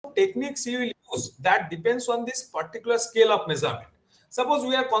of techniques you will use, that depends on this particular scale of measurement. Suppose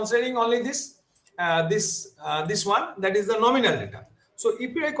we are considering only this one, that is the nominal data. So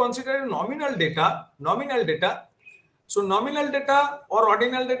if we consider nominal data, so nominal data or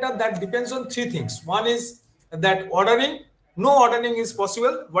ordinal data, that depends on three things. One is that ordering. No ordering is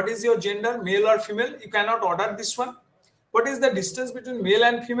possible. What is your gender, male or female? You cannot order this one. What is the distance between male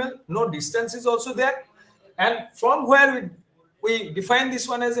and female? No distance is also there. And from where we define this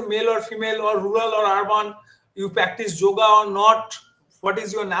one as a male or female or rural or urban, you practice yoga or not, what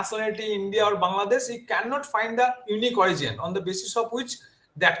is your nationality, India or Bangladesh, you cannot find the unique origin on the basis of which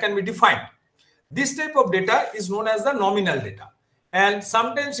that can be defined. This type of data is known as the nominal data. And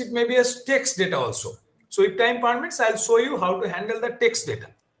sometimes it may be a text data also. So if time permits, I'll show you how to handle the text data.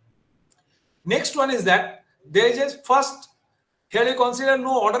 Next one is that there is a first, here you consider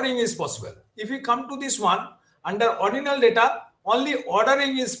no ordering is possible. If you come to this one, under ordinal data, only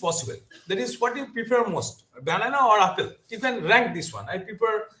ordering is possible. That is what you prefer most, banana or apple. You can rank this one. I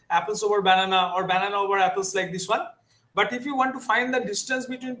prefer apples over banana or banana over apples, like this one. But if you want to find the distance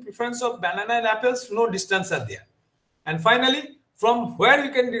between preference of banana and apples, no distance are there. And finally, from where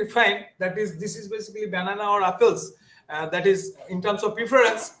you can define, that is, this is basically banana or apples, that is in terms of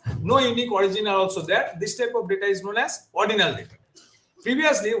preference, no unique origin are also there. This type of data is known as ordinal data.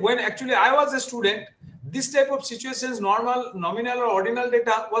 Previously, when actually I was a student, this type of situations, normal, nominal or ordinal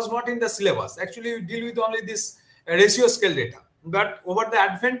data was not in the syllabus. Actually, we deal with only this ratio scale data. But over the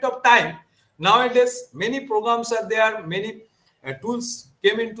advent of time, nowadays, many programs are there, many tools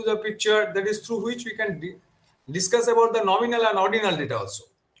came into the picture, that is through which we can discuss about the nominal and ordinal data also.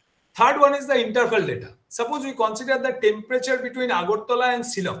 Third one is the interval data. Suppose we consider the temperature between Agartala and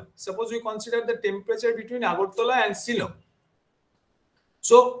Shillong. Suppose we consider the temperature between Agartala and Shillong.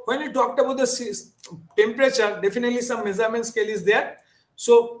 So when we talked about the temperature, definitely some measurement scale is there.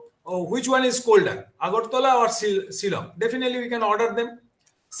 So which one is colder, Agartala or Shillong? Definitely we can order them.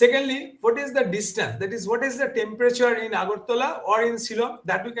 Secondly, what is the distance? That is, what is the temperature in Agartala or in Shillong?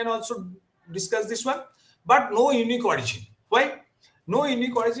 That we can also discuss this one. But no unique origin. Why? No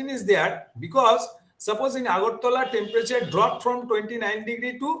unique origin is there because suppose in Agartala temperature dropped from 29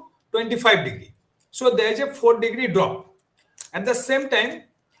 degree to 25 degree. So there is a 4 degree drop. At the same time,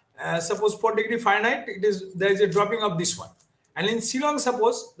 suppose 4 degree Fahrenheit, there is a dropping of this one. And in Shillong,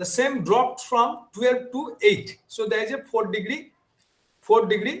 suppose the same dropped from 12 to 8. So there is a 4 degree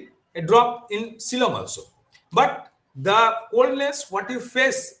a drop in Shillong also. But the coldness what you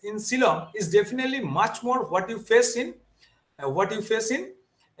face in Shillong is definitely much more what you face in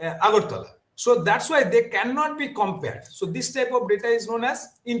Agartala. So that's why they cannot be compared. So this type of data is known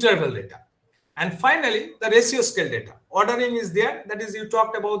as interval data. And finally, the ratio scale data. Ordering is there. That is, you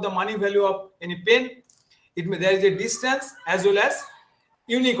talked about the money value of any pen. There is a distance as well as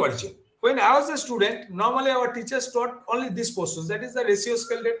unique origin. When I was a student, normally our teachers taught only these portions. That is the ratio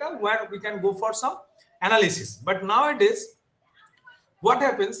scale data where we can go for some analysis. But nowadays, what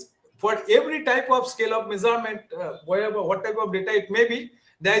happens, for every type of scale of measurement, what type of data it may be,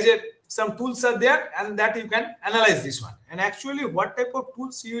 there is some tools are there and that you can analyze this one. And actually, what type of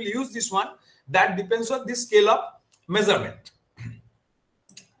tools you will use this one, that depends on this scale of measurement.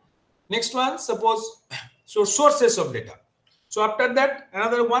 Next one, suppose, so sources of data. So after that,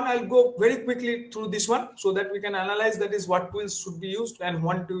 another one, I'll go very quickly through this one so that we can analyze, that is what tools should be used and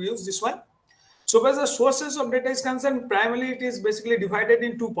when to use this one. So as the sources of data is concerned, primarily it is basically divided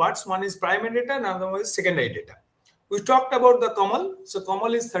in two parts. One is primary data and another one is secondary data. We talked about the Kamal. So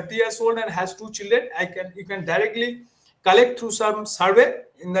Kamal is 30 years old and has 2 children. You can directly collect through some survey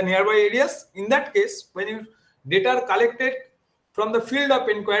in the nearby areas. In that case, when your data are collected from the field of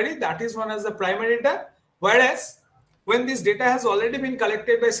inquiry, that is known as the primary data. Whereas when this data has already been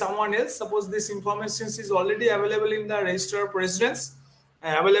collected by someone else, suppose this information is already available in the register of residence,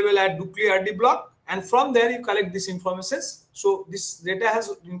 available at Dukli RD block, and from there you collect this information. So this data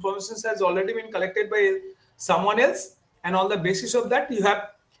information has already been collected by someone else, and on the basis of that you have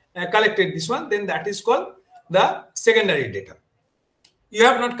collected this one, then that is called the secondary data. You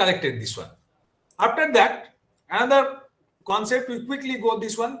have not collected this one. After that, another concept, we quickly go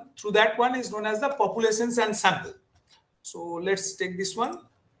this one through, that one is known as the populations and sample. So let's take this one.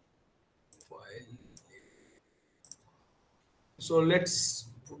 So let's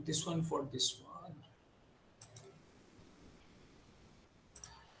put this one for this one.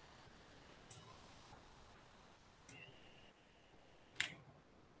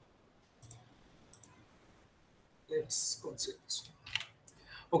 Let's consider this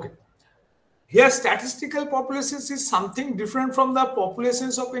one. Okay. here statistical populations is something different from the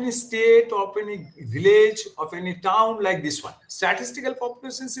populations of any state, of any village, of any town like this one. Statistical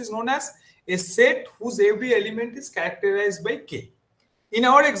populations is known as a set whose every element is characterized by K. In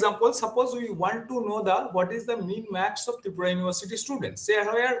our example, suppose we want to know what is the mean max of Tripura University students. Say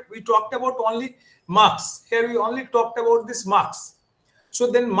here we talked about only marks. Here we only talked about this marks.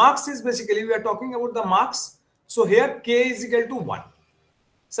 So then marks is basically, we are talking about the marks. So here K is equal to 1.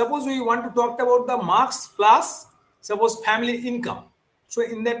 Suppose we want to talk about the marks plus, suppose family income. So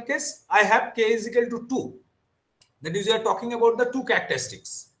in that case, I have K is equal to 2. That is, we are talking about the two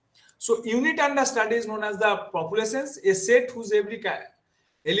characteristics. So unit under study is known as the populations, a set whose every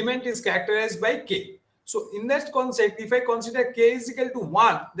element is characterized by K. So in that concept, if I consider K is equal to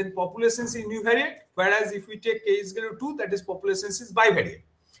 1, then populations is univariate. Whereas if we take K is equal to 2, that is populations is bivariate.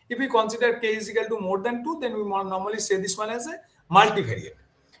 If we consider K is equal to more than 2, then we normally say this one as a multivariate.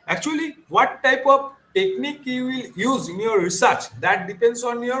 Actually, what type of technique you will use in your research, that depends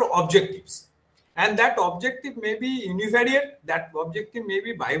on your objectives. And that objective may be univariate, that objective may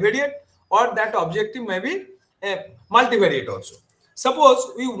be bivariate, or that objective may be multivariate also.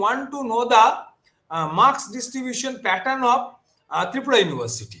 Suppose we want to know the marks distribution pattern of Tripura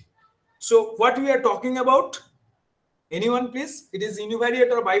University. So what we are talking about? Anyone please? It is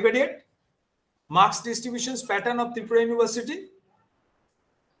univariate or bivariate? Marks distributions pattern of Tripura University?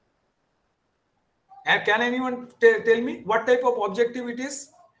 Can anyone tell me what type of objective it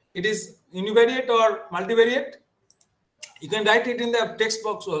is? It is univariate or multivariate? You can write it in the text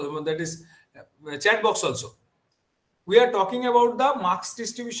box, also, that is chat box also. We are talking about the marks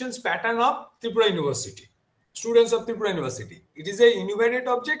distributions pattern of Tripura University, students of Tripura University. It is a univariate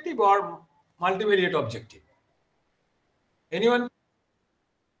objective or multivariate objective? Anyone?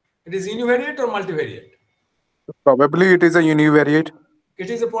 It is univariate or multivariate? Probably it is a univariate. It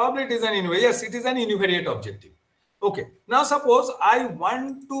is probably it is an univariate. Yes, it is an univariate objective. Okay. Now suppose I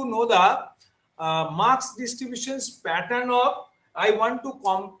want to know the marks distributions pattern of, I want to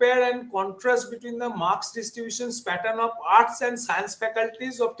compare and contrast between the marks distributions pattern of arts and science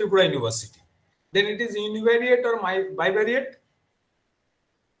faculties of Tripura University. Then it is univariate or bivariate?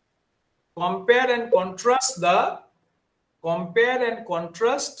 Compare and contrast the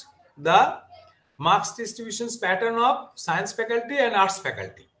marks distributions pattern of science faculty and arts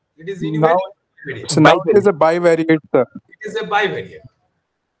faculty. It is univariate. So now it is a bivariate, sir. It is a bivariate.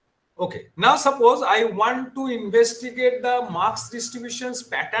 Okay. Now suppose I want to investigate the marks distributions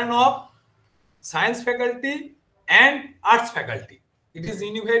pattern of science faculty and arts faculty. It is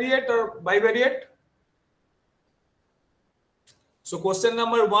univariate or bivariate? So question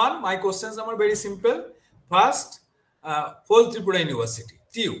number 1, my questions are very simple. First, whole Tripura University,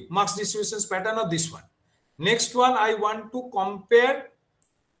 TU, marks distributions pattern of this one. Next one, I want to compare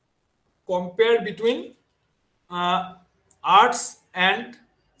between arts and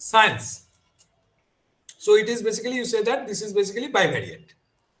science. So it is basically, you say that this is basically bivariate.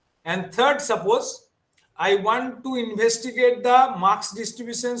 And third, suppose I want to investigate the marks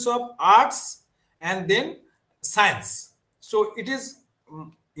distributions of arts and then science. So it is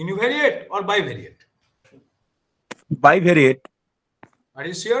univariate or bivariate? Bivariate. Are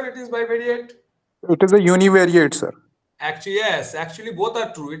you sure it is bivariate? It is a univariate, sir. Actually, yes. Actually, both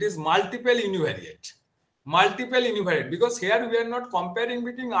are true. It is multiple univariate. Multiple univariate, because here we are not comparing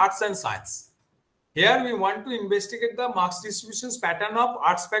between arts and science. Here we want to investigate the marks distributions pattern of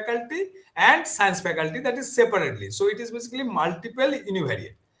arts faculty and science faculty, that is separately. So it is basically multiple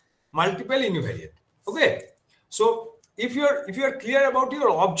univariate. Multiple univariate. Okay. So if you are clear about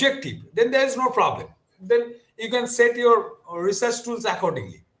your objective, then there is no problem. Then you can set your research tools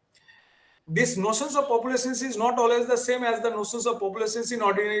accordingly. These notions of populations is not always the same as the notions of populations in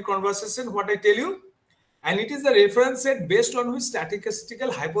ordinary conversation, what I tell you. And it is the reference set based on which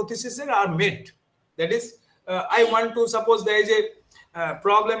statistical hypotheses are made. That is, I want to suppose there is a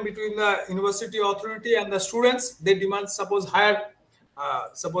problem between the university authority and the students. They demand suppose higher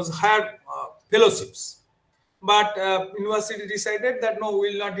fellowships. But university decided that no,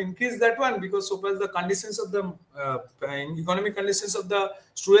 we will not increase that one, because so far as the conditions of the economic conditions of the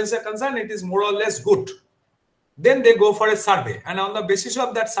students are concerned, it is more or less good. Then they go for a survey, and on the basis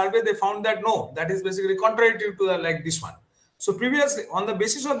of that survey, they found that no, that is basically contrary to the, like this one. So previously, on the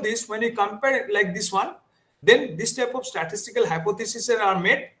basis of this, when you compare it like this one, then this type of statistical hypotheses are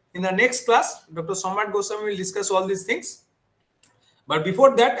made. In the next class, Dr. Samrat Goswami will discuss all these things. But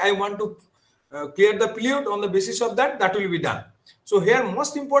before that, I want to clear the period. On the basis of that, that will be done. So here,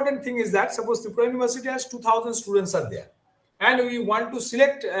 most important thing is that suppose Tripura University has 2,000 students are there, and we want to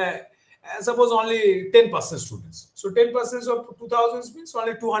select and suppose only 10% students. So 10% of 2000 means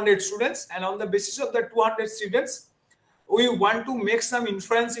only 200 students, and on the basis of the 200 students, we want to make some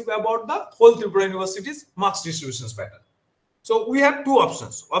inference about the whole Tripura University's marks distributions pattern. So we have two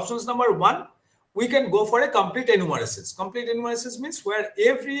options. Options number one, we can go for a complete enumerations. Complete enumerations means where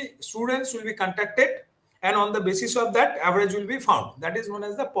every students will be contacted, and on the basis of that, average will be found. That is known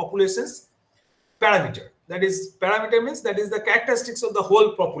as the populations parameter. That is, parameter means that is the characteristics of the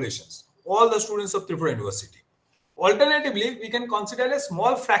whole populations, all the students of Tripura University. Alternatively, we can consider a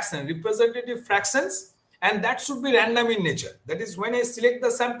small fraction, representative fractions, and that should be random in nature. That is, when I select the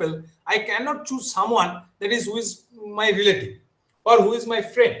sample, I cannot choose someone that is who is my relative or who is my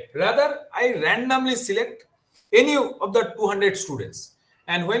friend. Rather, I randomly select any of the 200 students.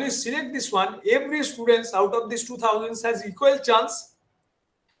 And when you select this one, every student out of these 2000 has equal chance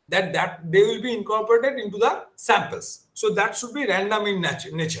that they will be incorporated into the samples. So that should be random in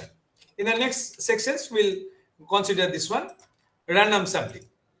nature. In the next sections, we'll consider this one, random sampling.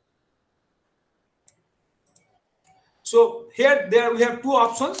 So here we have two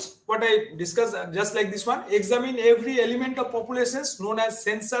options. What I discussed just like this one, examine every element of populations known as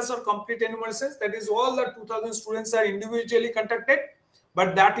census or complete enumerations. That is, all the 2000 students are individually conducted,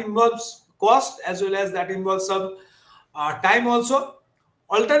 but that involves cost as well as that involves some time also.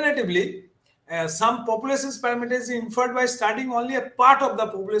 Alternatively, some populations parameters is inferred by studying only a part of the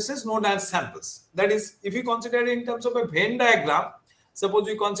populations known as samples. That is, if you consider in terms of a Venn diagram, suppose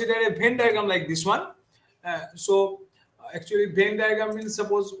we consider a Venn diagram like this one. Actually, Venn diagram means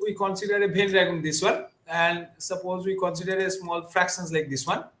suppose we consider a Venn diagram this one, and suppose we consider a small fractions like this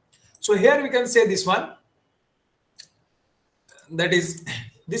one. So here we can say this one. That is,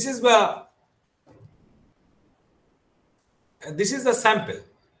 this is the sample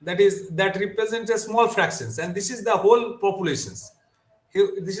that represents a small fractions, and this is the whole populations.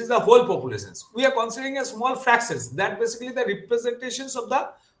 This is the whole populations. We are considering a small fractions, that basically the representations of the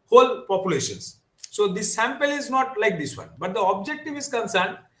whole populations. So this sample is not like this one, but the objective is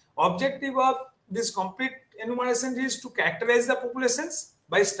concerned. Objective of this complete enumeration is to characterize the populations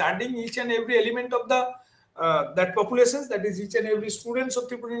by studying each and every element of the that populations, that is each and every students of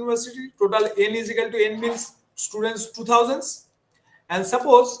Tripura University. Total n is equal to n means students 2000s, and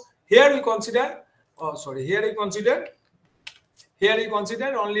suppose here we consider here we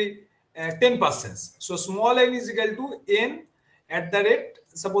consider only 10%. So small n is equal to n at the rate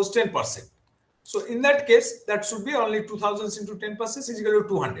suppose 10%. So in that case, that should be only 2000s into 10% is equal to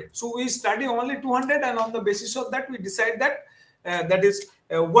 200. So we study only 200, and on the basis of that, we decide that that is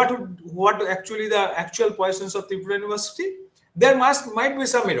what actually the actual positions of Tripura University. There might be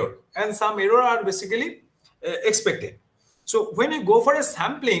some error, and some error are basically expected. So when you go for a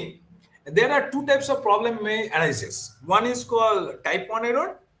sampling, there are two types of problem may arises. One is called type 1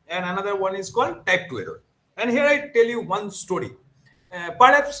 error, and another one is called type 2 error. And here I tell you one story.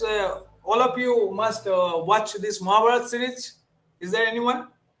 Perhaps all of you must watch this Mahabharat series. Is there anyone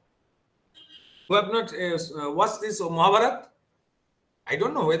who have not watched this Mahabharat? I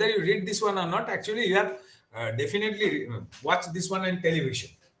don't know whether you read this one or not. Actually, you have definitely watched this one on television.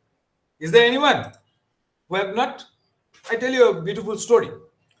 Is there anyone who have not? I tell you a beautiful story.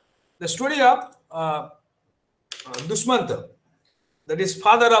 The story of Dushmanta, that is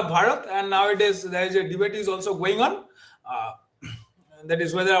father of Bharat, and nowadays there is a debate is also going on. That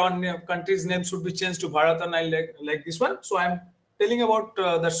is whether our country's name should be changed to Bharat, and I like this one. So I'm telling about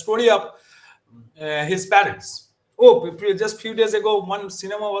the story of his parents. Oh, just few days ago, one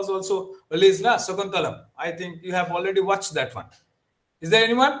cinema was also released, Sakuntalam. I think you have already watched that one. Is there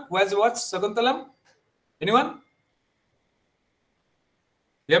anyone who has watched Sakuntalam? Anyone?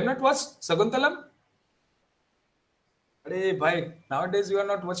 You have not watched Sakuntalam? Hey, bhai, nowadays you are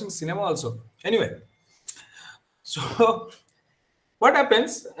not watching cinema also. Anyway, so what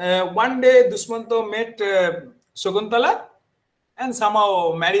happens? One day Dushmanto met Shakuntala and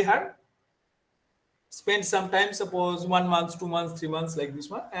somehow marry her. Spend some time, suppose 1 month, 2 months, 3 months, like this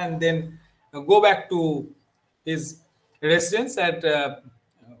one, and then go back to his residence at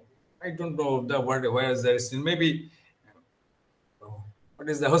I don't know the word. Where is the residence? Maybe what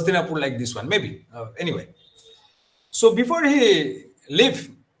is the Hastinapur, like this one? Maybe anyway. So before he left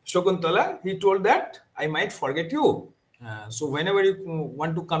Shakuntala, he told that I might forget you. So whenever you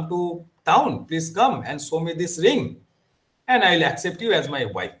want to come to town, please come and show me this ring, and I will accept you as my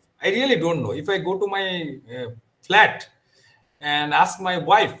wife. I really don't know. If I go to my flat and ask my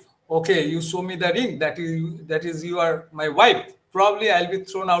wife, okay, you show me the ring, that is you are my wife, probably I'll be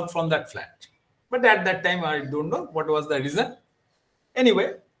thrown out from that flat. But at that time, I don't know what was the reason.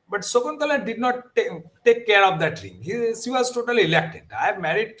 Anyway, but Shakuntala did not take care of that ring. She was totally elected. I have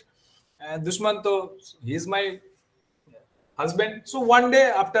married Dushmanto, he is my husband. So one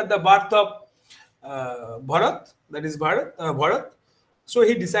day after the birth of Bharat, that is Bharat, so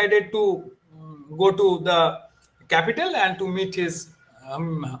he decided to go to the capital and to meet his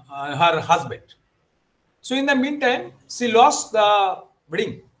her husband. So in the meantime, she lost the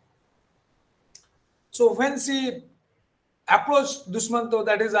ring. So when she approached Dushmanto,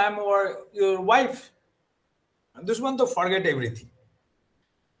 that is, I am your wife, Dushmanto forget everything.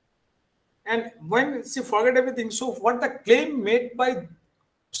 And when she forget everything, so what the claim made by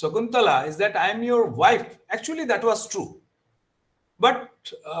Shakuntala is that I am your wife. Actually, that was true. But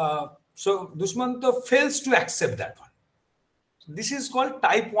so Dushmanto fails to accept that one. This is called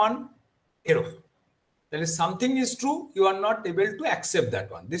type 1 error. That is, something is true, you are not able to accept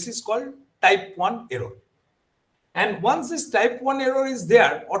that one. This is called type 1 error. And once this type 1 error is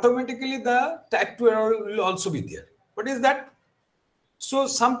there, automatically the type 2 error will also be there. What is that? So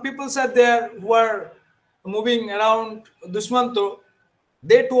some people are there who are moving around Dushmanto.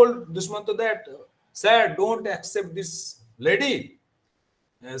 They told Dushmanto that, sir, don't accept this lady.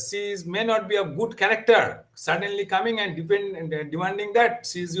 She may not be a good character. Suddenly coming and demanding that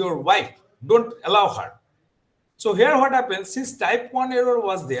she is your wife. Don't allow her. So here what happens, since type 1 error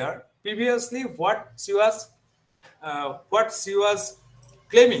was there, previously what she was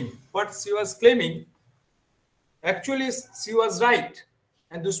claiming, actually she was right.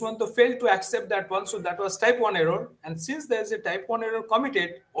 And Dushmanto failed to accept that one, so that was type 1 error. And since there is a type 1 error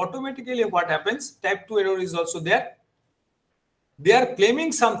committed, automatically what happens, type 2 error is also there. They are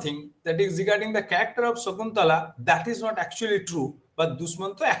claiming something that is regarding the character of Shakuntala that is not actually true, but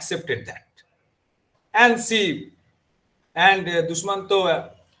Dushmanto accepted that. And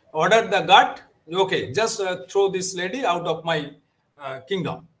Dushmanto ordered the guard, okay, just throw this lady out of my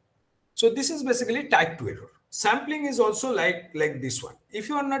kingdom. So this is basically type 2 error. Sampling is also like this one. If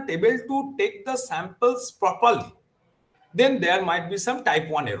you are not able to take the samples properly, then there might be some type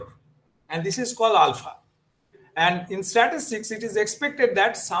 1 error. And this is called alpha. And in statistics, it is expected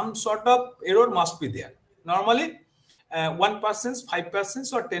that some sort of error must be there. Normally, 1%,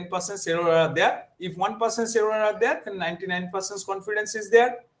 5%, or 10% error are there. If 1% error are there, then 99% confidence is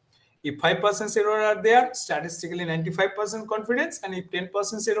there. If 5% error are there, statistically 95% confidence. And if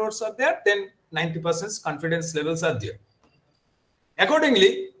 10% errors are there, then 90% confidence levels are there.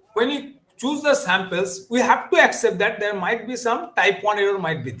 Accordingly, when you choose the samples, we have to accept that there might be some type 1 error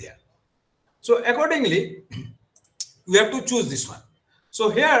might be there. So accordingly, we have to choose this one. So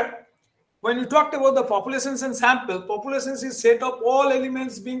here, when you talked about the populations and sample, populations is set of all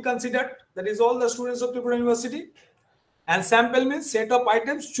elements being considered. That is all the students of Tripura University. And sample means set of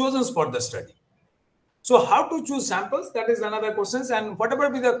items chosen for the study. So how to choose samples? That is another question. And whatever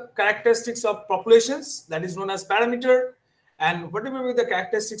be the characteristics of populations, that is known as parameter. And whatever be the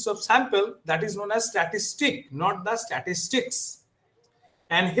characteristics of sample, that is known as statistic, not the statistics.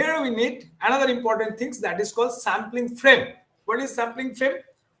 And here we need another important thing that is called sampling frame. What is sampling frame?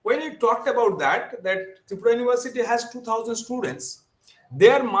 When you talked about that Tripura University has 2,000 students,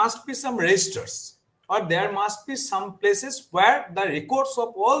 there must be some registers, or there must be some places where the records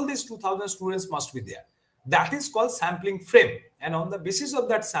of all these 2,000 students must be there. That is called sampling frame. And on the basis of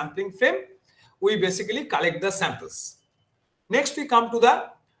that sampling frame, we basically collect the samples. Next, we come to the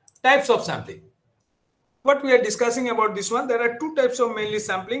types of sampling. What we are discussing about this one, there are two types of mainly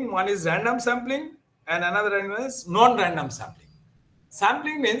sampling. One is random sampling and another one is non-random sampling.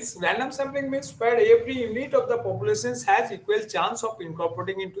 Random sampling means where every unit of the population has equal chance of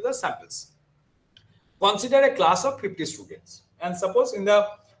incorporating into the samples. Consider a class of 50 students. And suppose in the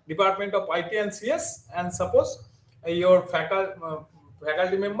Department of IT and CS, and suppose your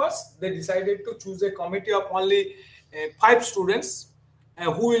faculty members, they decided to choose a committee of only 5 students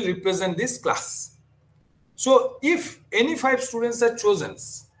who will represent this class. So if any 5 students are chosen,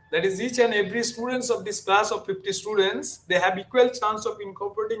 that is each and every students of this class of 50 students, they have equal chance of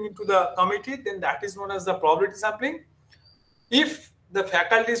incorporating into the committee, then that is known as the probability sampling. If the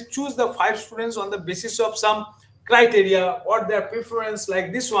faculties choose the 5 students on the basis of some criteria or their preference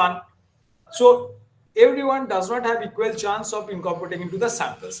like this one, so everyone does not have equal chance of incorporating into the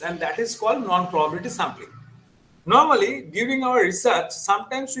samples, and that is called non-probability sampling. Normally, during our research,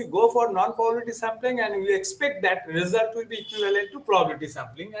 sometimes we go for non-probability sampling and we expect that result will be equivalent to probability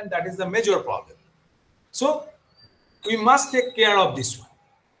sampling, and that is the major problem. So, we must take care of this one.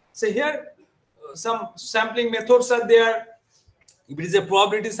 So, here some sampling methods are there. If it is a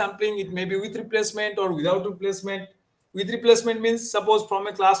probability sampling, it may be with replacement or without replacement. With replacement means, suppose from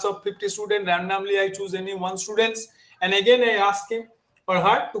a class of 50 students, randomly I choose any 1 student, and again I ask him or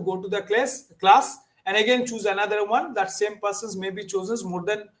her to go to the class and again choose another one. That same persons may be chosen more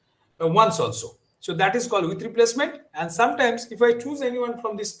than once also. So that is called with replacement. And sometimes if I choose anyone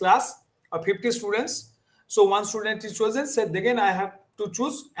from this class of 50 students, so one student is chosen, said again I have to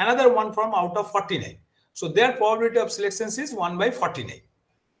choose another one from out of 49. So their probability of selection is 1 by 49.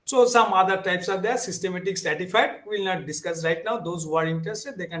 So some other types are there, systematic, stratified. We will not discuss right now. Those who are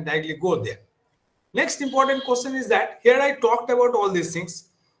interested, they can directly go there. Next important question is that here I talked about all these things,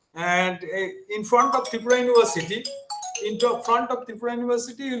 and in front of Tripura University,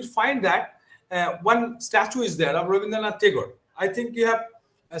 you will find that one statue is there of Rabindranath Tagore. I think you have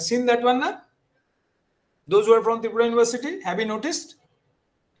seen that one, na? Those who are from Tripura University, have you noticed?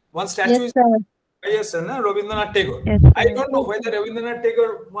 One statue is there. Yes, sir, Rabindranath Tagore. Yes, I don't know whether Rabindranath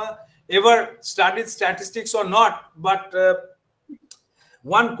Tagore ever studied statistics or not, but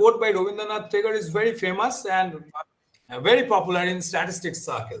one quote by Rabindranath Tagore is very famous and very popular in statistics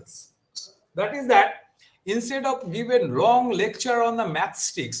circles. That is that instead of giving long lecture on the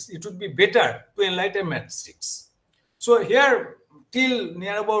mathematics, it would be better to enlighten mathematics. So here, till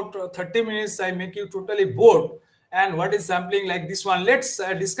near about 30 minutes, I make you totally bored. And what is sampling like this one? Let's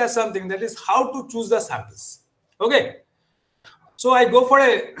discuss something, that is how to choose the samples. Okay. So I go for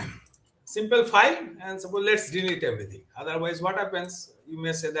a simple file and suppose let's delete everything. Otherwise, what happens? You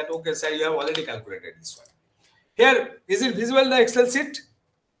may say that, okay, sir, you have already calculated this one. Here, is it visible, the Excel sheet?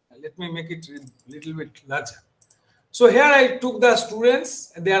 Let me make it a little bit larger. So here I took the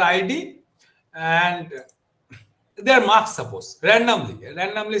students, their ID and their marks, suppose,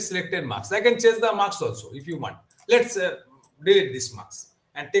 randomly selected marks. I can change the marks also if you want. Let's delete these marks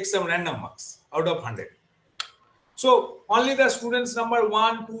and take some random marks out of 100. So only the students number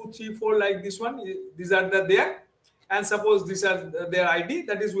 1, 2, 3, 4 like this one. These are there. And suppose these are their ID.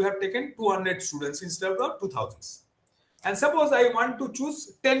 That is, we have taken 200 students instead of 2000s. And suppose I want to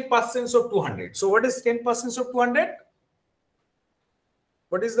choose 10% of 200. So what is 10% of 200?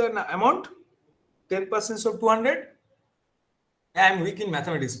 What is the amount? 10% of 200? I am weak in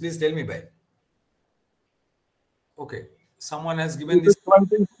mathematics. Please tell me by. Okay. Someone has given this.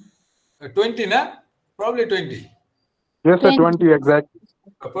 20. 20, na? Probably 20. Yes, sir, 20 exactly.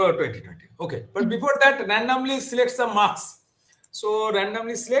 20. Okay. But before that, randomly select some marks. So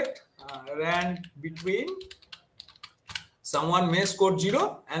randomly select rand between. Someone may score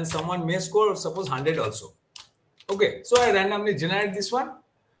 0 and someone may score, suppose, 100 also. Okay. So I randomly generate this one.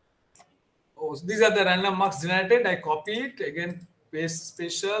 Oh, these are the random marks generated. I copy it again, paste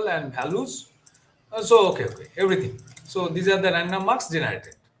special and values. So okay, everything. So these are the random marks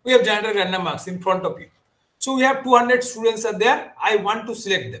generated. We have generated random marks in front of you. So we have 200 students are there. I want to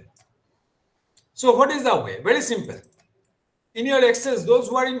select them. So what is the way? Very simple. In your Excel, those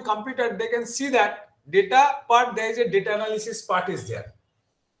who are in computer, they can see that data part, there is a data analysis part is there.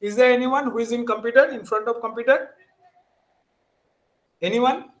 Is there anyone who is in computer, in front of computer?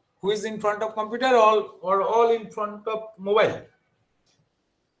 Anyone who is in front of computer or all in front of mobile?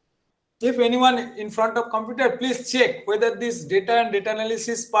 If anyone in front of computer, please check whether this data and data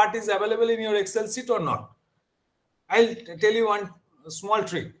analysis part is available in your Excel sheet or not. I'll tell you one small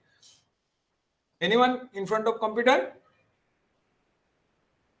trick. Anyone in front of computer?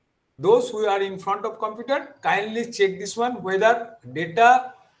 Those who are in front of computer, kindly check this one, whether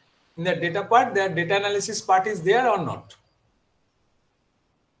data, in the data part, their data analysis part is there or not.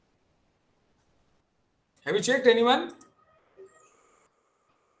 Have you checked, anyone?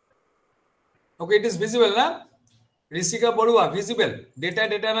 Okay, it is visible, na? Risika Borua, visible. Data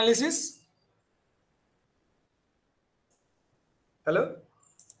analysis. Hello?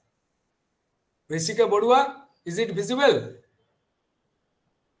 Risika Borua, is it visible?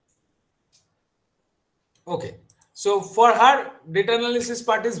 Okay. So for her, data analysis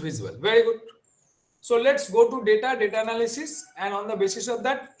part is visible. Very good. So let's go to data analysis, and on the basis of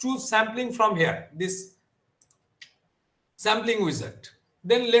that, choose sampling from here, this sampling wizard.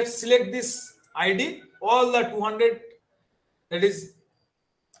 Then let's select this ID, all the 200, that is,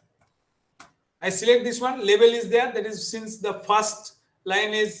 I select this one, label is there, that is, since the first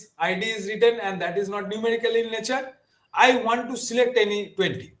line is ID is written and that is not numerical in nature, I want to select any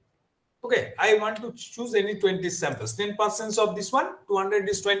 20. Okay, I want to choose any 20 samples. 10% of this one, 200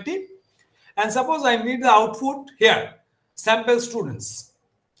 is 20. And suppose I need the output here, sample students,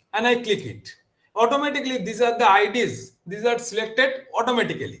 and I click it. Automatically, these are the IDs. These are selected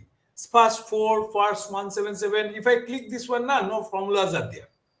automatically. First 4, first 177. If I click this one, no formulas are there.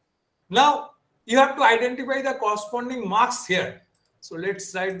 Now, you have to identify the corresponding marks here. So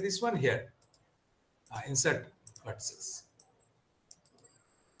let's write this one here. Insert vertices.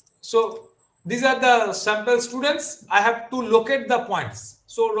 So these are the sample students. I have to locate the points.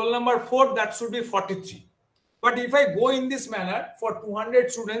 So roll number 4, that should be 43. But if I go in this manner for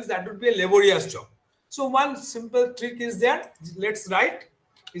 200 students, that would be a laborious job. So one simple trick is there. Let's write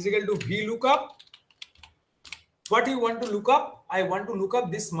is equal to V lookup. What you want to look up? I want to look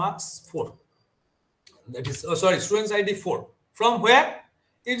up this marks 4. That is, oh, sorry, students ID 4. From where?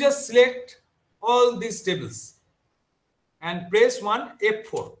 You just select all these tables and press one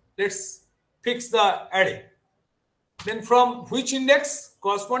F4. Let's fix the array. Then from which index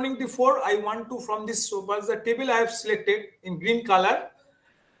corresponding to 4, I want to, from this, so was the table I have selected in green color,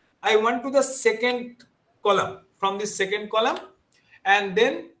 I want to the second column, from this second column, and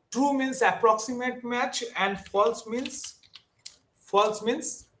then true means approximate match and false means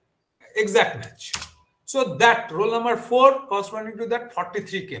exact match. So that roll number 4 corresponding to that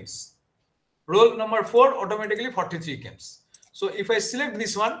 43 comes. Roll number 4 automatically 43 comes. So if I select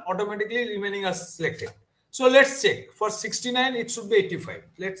this one, automatically remaining are selected. So let's check. For 69, it should be 85.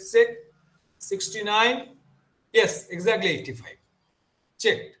 Let's check. 69. Yes, exactly 85.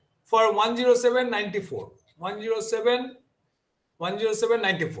 Checked. For 107, 94. 107,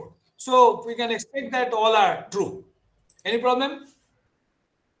 94. So we can expect that all are true. Any problem?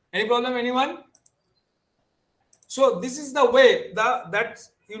 Any problem, anyone? So this is the way that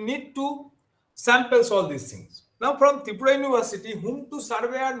you need to sample all these things. Now from Tripura University, whom to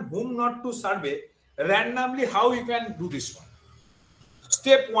survey and whom not to survey, randomly how you can do this one.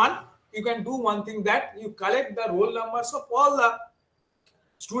 Step 1, you can do one thing, that you collect the roll numbers of all the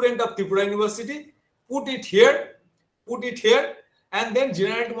student of Tripura University, put it here, and then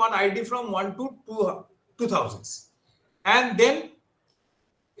generate one ID from 1 to 2000s. And then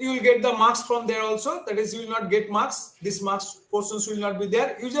you will get the marks from there also. That is, you will not get marks. This marks portions will not be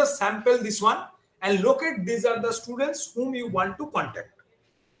there. You just sample this one and locate these are the students whom you want to contact.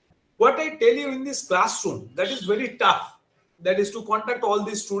 What I tell you in this classroom, that is very tough. That is to contact all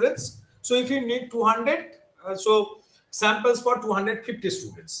these students. So if you need 200, so samples for 250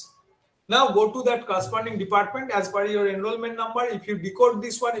 students. Now go to that corresponding department as per your enrollment number. If you decode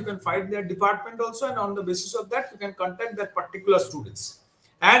this one, you can find their department also, and on the basis of that, you can contact that particular students.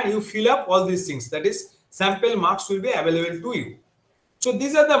 And you fill up all these things. That is, sample marks will be available to you. So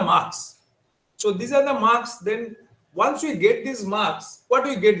these are the marks. Then once we get these marks, what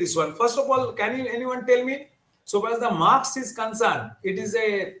do we get this one? First of all, can anyone tell me? So as the marks is concerned, it is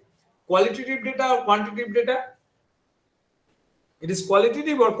a qualitative data or quantitative data? It is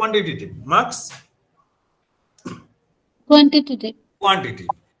qualitative or quantitative? Marks? Quantitative. Quantitative.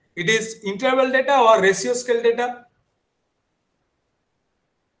 It is interval data or ratio scale data?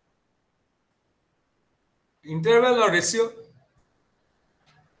 Interval or ratio?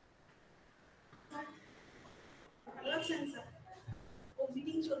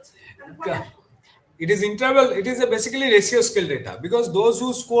 It is interval. It is basically ratio scale data, because those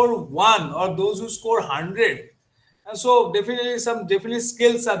who score 1 or those who score 100, so definitely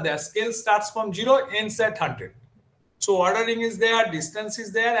scales are there. Scale starts from 0, ends at 100. So ordering is there, distance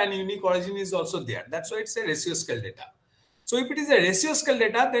is there, and unique origin is also there. That's why it's a ratio scale data. So if it is a ratio scale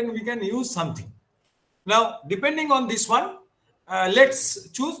data, then we can use something. Now, depending on this one, let's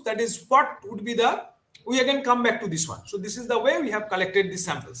choose, that is what would be the, we again come back to this one. So this is the way we have collected these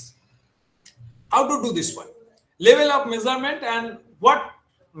samples. How to do this one? Level of measurement and what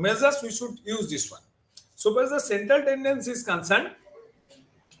measures we should use this one. So as the central tendency is concerned,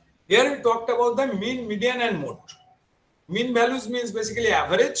 here we talked about the mean, median and mode. Mean values means basically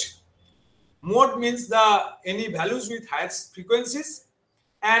average. Mode means any values with highest frequencies.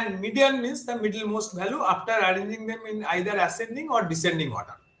 And median means the middlemost value after arranging them in either ascending or descending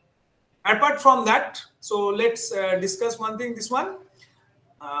order. Apart from that, so let's discuss one thing, this one.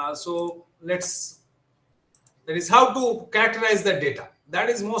 That is how to characterize the data. That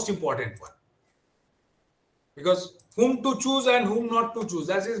is most important one. Because whom to choose and whom not to choose,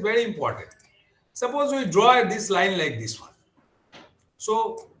 that is very important. Suppose we draw this line like this one.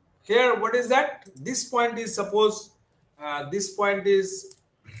 So here, what is that? This point is, suppose this point,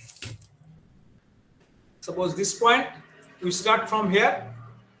 we start from here.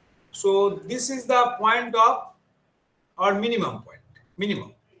 So this is the point of our minimum point,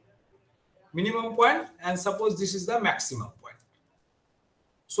 minimum point, and suppose this is the maximum point.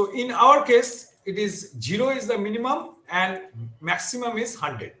 So in our case, it is 0 is the minimum and maximum is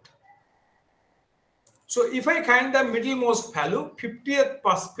 100. So if I find the middlemost value, 50th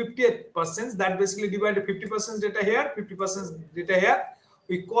percent, that basically divided 50% data here, 50% data here,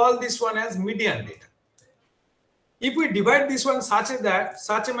 we call this one as median data. If we divide this one such a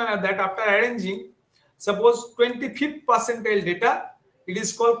manner that after arranging, suppose 25th percentile data, it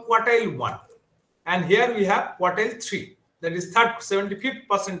is called quartile 1. And here we have quartile 3, that is 75th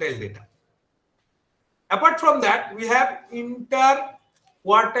percentile data. Apart from that, we have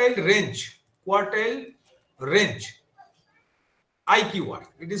inter-quartile range, IQR.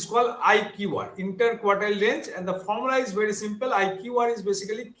 It is called IQR, inter-quartile range, and the formula is very simple. IQR is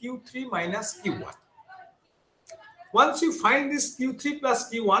basically Q3 minus Q1. Once you find this Q3 plus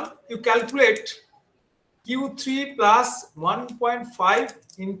Q1, you calculate Q3 plus 1.5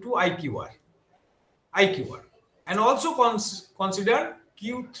 into IQR, and also consider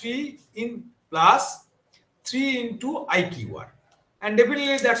Q3 in plus 3 into IQR, and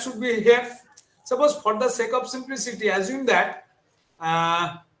definitely that should be here. Suppose for the sake of simplicity, assume that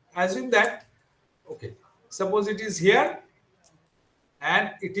okay, suppose it is here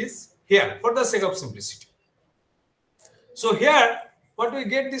and it is here for the sake of simplicity. So here what we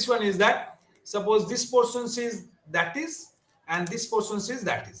get this one is that suppose this portion is that is and this portion is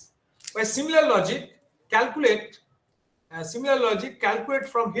that is. By similar logic, calculate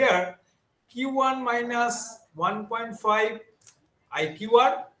from here Q1 minus 1.5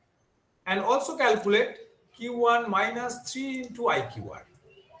 IQR, and also calculate Q1 minus 3 into IQR.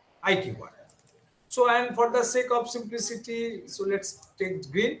 So, and for the sake of simplicity, so let's take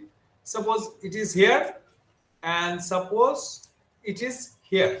green. Suppose it is here and suppose it is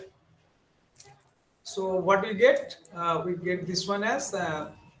here. So what we get this one as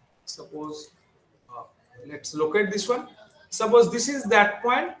suppose let's locate this one. Suppose this is that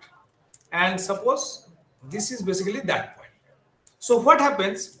point and suppose this is basically that point. So what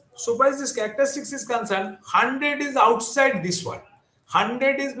happens? So far as this characteristics is concerned, 100 is outside this one.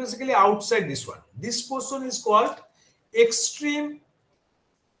 100 is basically outside this one. This portion is called extreme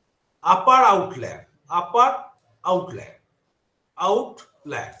upper outlier.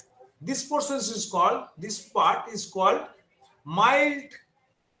 This portion is called, this part is called mild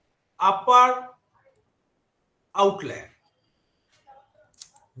upper outlier.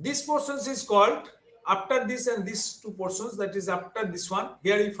 This portion is called, after this and these two portions, that is after this one,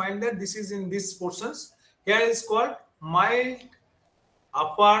 here you find that this is in these portions, here is called mild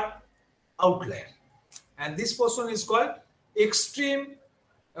upper outlier, and this portion is called extreme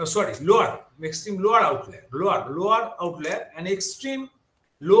lower outlier and extreme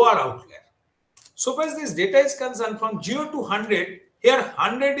lower outlier. So far as this data is concerned, from 0 to 100, here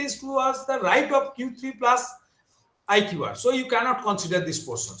 100 is towards the right of Q3 plus IQR. So you cannot consider these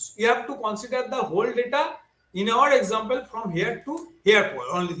portions. You have to consider the whole data. In our example, from here to here,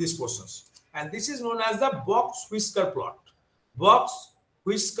 only these portions. And this is known as the box whisker plot.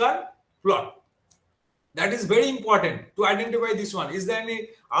 That is very important to identify this one. Is there any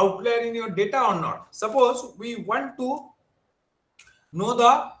outlier in your data or not? Suppose we want to know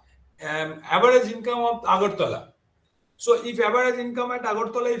the average income of Agartala. So if average income at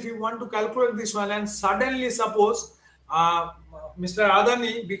Agartala, if you want to calculate this one, and suddenly suppose Mr.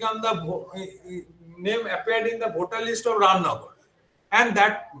 Adani become the name appeared in the voter list of Ramnagar, and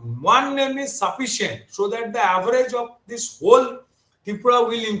that one name is sufficient so that the average of this whole Tripura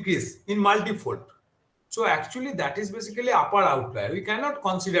will increase in multifold. So actually that is basically upper outlier. We cannot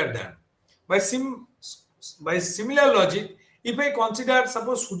consider that. By similar logic, if I consider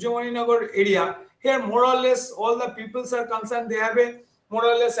suppose Suryamaninagar area, here more or less all the peoples are concerned, they have a more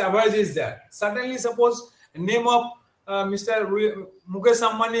or less average is there. Suddenly suppose name of Mr. Mukesh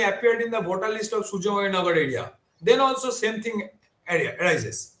Ambani appeared in the voter list of Suryamaninagar area, then also same thing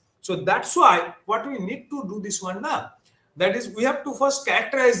arises. So that's why what we need to do this one now, that is we have to first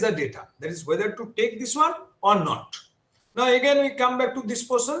characterize the data, that is whether to take this one or not. Now again we come back to these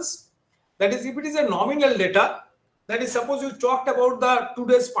portions, that is if it is a nominal data, that is suppose you talked about the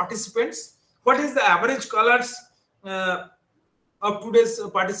today's participants, what is the average colors of today's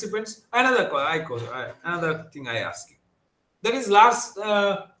participants? Another thing I ask you, that is last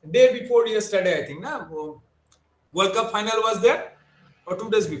day before yesterday, I think World Cup final was there, or 2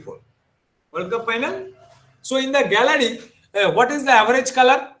 days before World Cup final. So in the gallery, what is the average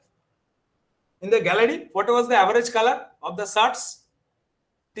color? In the gallery, what was the average color of the shirts,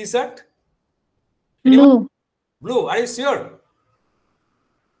 T-shirt? Blue. Blue. Are you sure?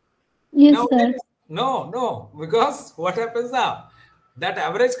 Yes, No, sir. no, because what happens now? That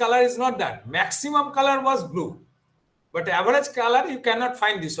average color is not that. Maximum color was blue, but average color you cannot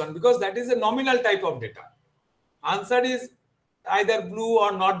find this one because that is a nominal type of data. Answer is either blue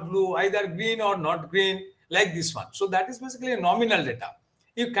or not blue, either green or not green, like this one. So that is basically a nominal data.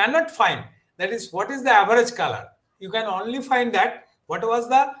 You cannot find, that is what is the average color. You can only find that what was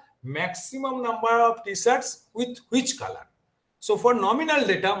the maximum number of T-shirts with which color. So for nominal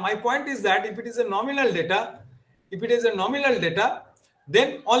data, my point is that if it is a nominal data,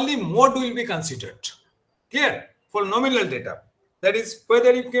 then only mode will be considered. Clear? For nominal data, that is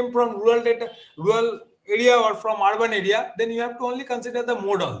whether you came from rural area or from urban area, then you have to only consider the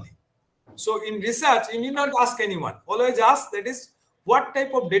mode only. So in research, you need not ask anyone. Always ask that is what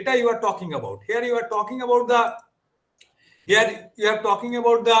type of data you are talking about. Here you are talking about the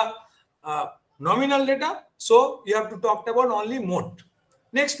nominal data. So you have to talk about only mode.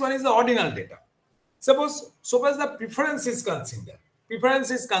 Next one is the ordinal data. Suppose the preference is considered.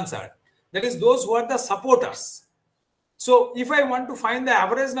 Preference is concerned. That is those who are the supporters. So if I want to find the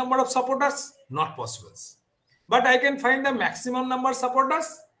average number of supporters, not possible. But I can find the maximum number of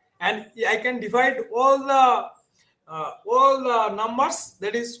supporters, and I can divide all the numbers,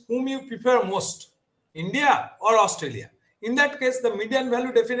 that is whom you prefer most, India or Australia. In that case, the median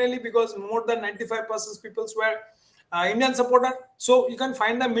value definitely, because more than 95% people were Indian supporter. So you can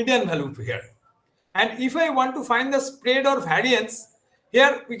find the median value here. And if I want to find the spread or variance,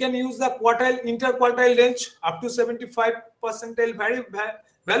 here we can use the quartile, interquartile range up to 75 percentile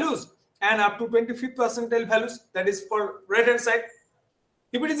values and up to 25th percentile values, that is for right hand side.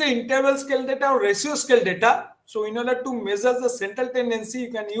 If it is an interval scale data or ratio scale data, so in order to measure the central tendency,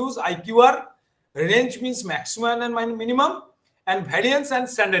 you can use IQR. Range means maximum and minimum, and variance and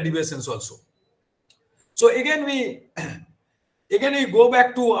standard deviations also. So again we go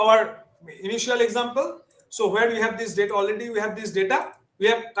back to our initial example. So where we have this data already, we have this data. We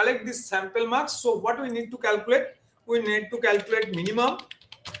have collect this sample marks. So what we need to calculate? We need to calculate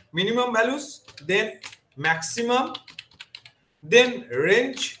minimum values, then maximum, then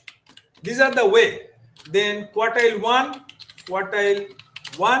range. These are the way. Then quartile 1,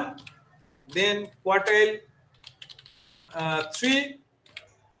 then quartile 3,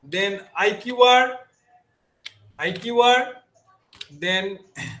 then IQR, then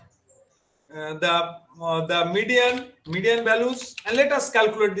the median values, and let us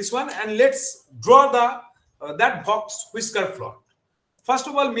calculate this one, and let's draw the that box whisker plot. First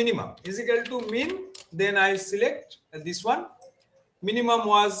of all, minimum is equal to mean. Then I select this one. Minimum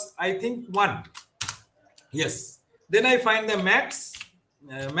was, I think, 1. Yes. Then I find the max.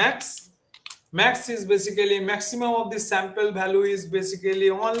 Max is basically maximum of the sample value is basically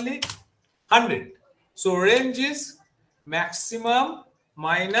only 100. So range is maximum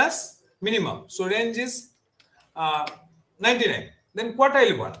minus minimum. So range is 99. Then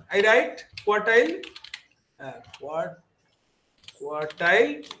quartile 1. I write quartile.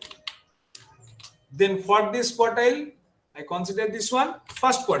 Quartile. Then for this quartile, I consider this one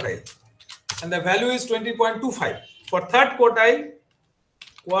first quartile, and the value is 20.25. For third quartile,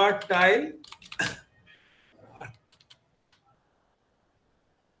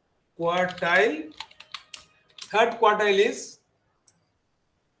 third quartile is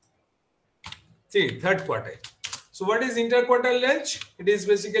third quartile. So what is interquartile range? It is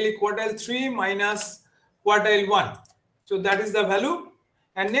basically quartile 3 minus quartile 1. So that is the value.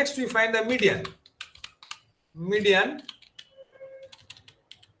 And next we find the median.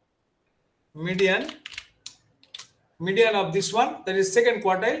 Median of this one, that is second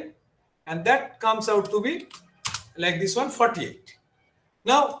quartile, and that comes out to be like this one, 48.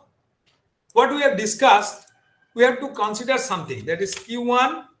 Now what we have discussed, we have to consider something, that is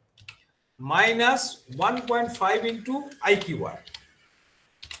Q1 minus 1.5 into IQR,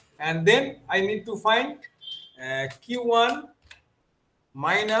 and then I need to find Q1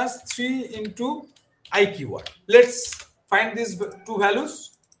 minus 3 into IQR. Let's find these two values.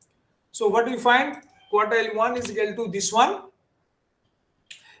 So what we find, quartile 1 is equal to this one,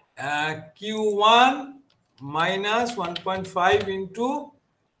 Q1 minus 1.5 into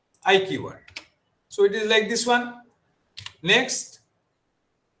IQR. So it is like this one. Next,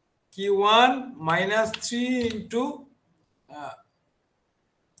 Q1 minus 3 into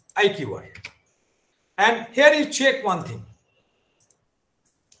IQR. And here you check one thing.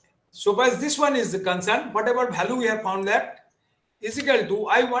 So as this one is the concern, whatever value we have found that is equal to,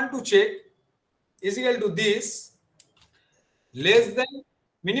 I want to check, is equal to this less than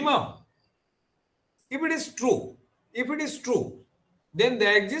minimum. If it is true, then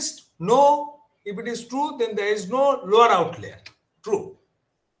there exists no. If it is true, then there is no lower outlier. True.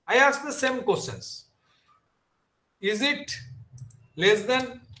 I ask the same questions. Is it less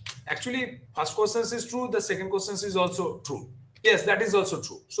than? Actually, first question is true. The second question is also true. Yes, that is also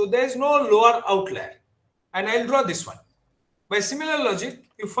true. So there is no lower outlier. And I'll draw this one. By similar logic,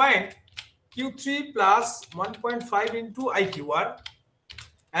 you find Q3 plus 1.5 into IQR,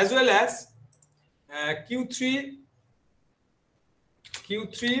 as well as Q3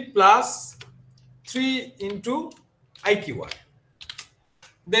 plus 3 into IQR.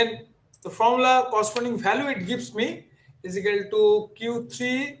 Then the formula corresponding value it gives me is equal to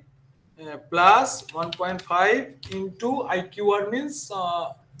Q3 plus 1.5 into IQR, means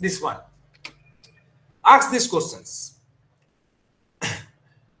this one. ask these questions.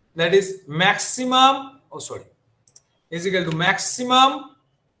 That is maximum, is equal to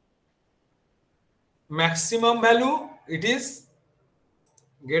maximum value, it is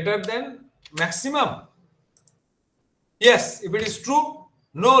greater than maximum. Yes, if it is true,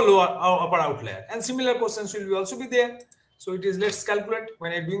 no lower or upper outlier. And similar questions will also be there. So it is, let's calculate.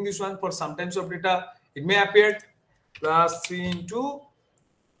 When I'm doing this one for some types of data, it may appear plus 3 into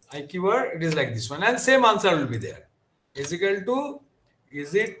I keyword, it is like this one, and same answer will be there. Is equal to,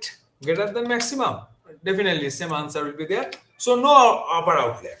 is it greater than maximum? Definitely same answer will be there. So no upper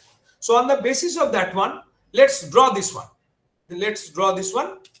outlier. So on the basis of that one, let's draw this one. Let's draw this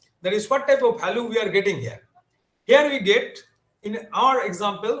one. That is what type of value we are getting here. Here we get, in our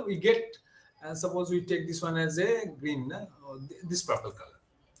example, we get, and suppose we take this one as a green, or this purple color.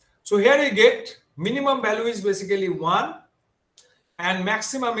 So here we get minimum value is basically 1 and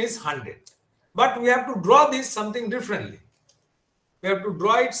maximum is 100. But we have to draw this something differently. We have to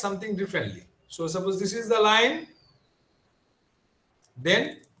draw it something differently. So suppose this is the line,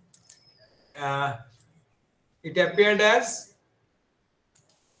 then it appeared as,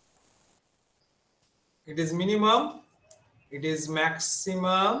 it is minimum, it is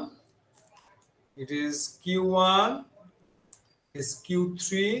maximum, it is Q1, it is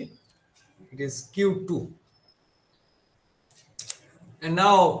Q3, it is Q2. And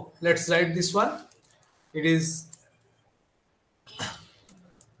now let's write this one. It is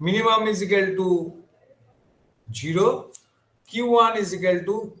minimum is equal to 0, Q1 is equal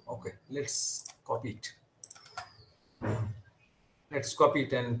to, okay, let's copy it. Let's copy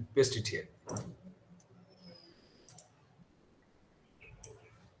it and paste it here.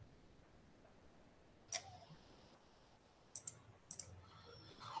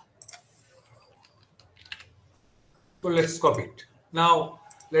 So let's copy it. Now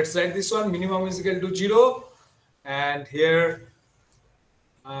let's write this one. Minimum is equal to 0, and here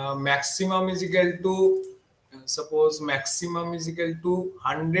maximum is equal to, suppose maximum is equal to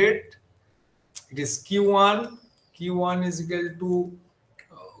 100. It is Q1. Q1 is equal to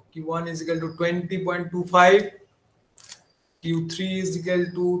 20.25. Q3 is equal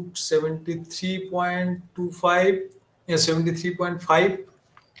to 73.25. Yes, 73.5.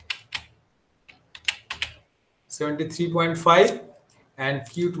 73.5, and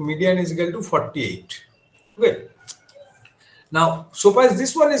Q2 median is equal to 48. Okay. Now, so far as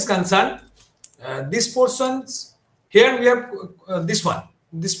this one is concerned, this portions, here we have this one.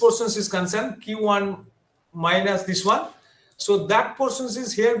 This portions is concerned Q1 minus this one. So that portions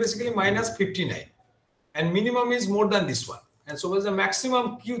is here basically minus 59, and minimum is more than this one. And so as the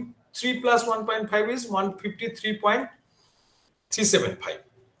maximum Q3 plus 1.5 is 153.375.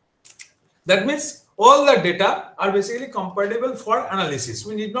 That means all the data are basically compatible for analysis.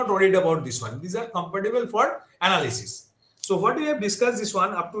 We need not worry about this one. These are compatible for analysis. So what we have discussed this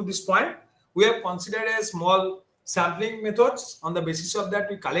one up to this point, we have considered a small sampling methods. On the basis of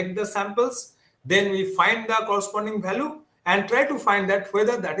that, we collect the samples, then we find the corresponding value and try to find that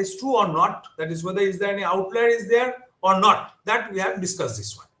whether that is true or not. That is, whether is there any outlier is there or not. That we have discussed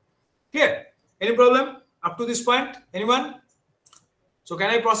this one. Clear? Any problem up to this point? Anyone? So can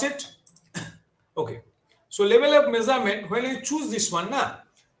I proceed? Okay. So level of measurement, when you choose this one,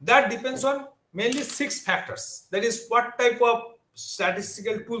 that depends on mainly 6 factors. That is, what type of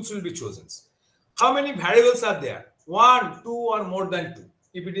statistical tools will be chosen. How many variables are there? 1, 2, or more than 2.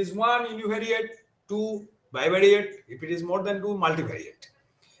 If it is 1, univariate, 2, bivariate. If it is more than 2, multivariate.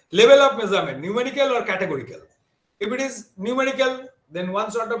 Level of measurement, numerical or categorical. If it is numerical, then one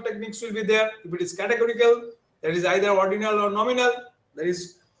sort of techniques will be there. If it is categorical, that is either ordinal or nominal. That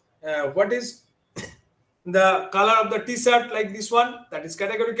is, what is the color of the t-shirt, like this one, that is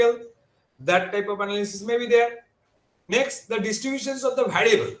categorical. That type of analysis may be there. Next, the distributions of the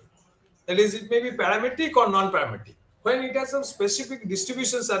variable. That is, it may be parametric or non-parametric. When it has some specific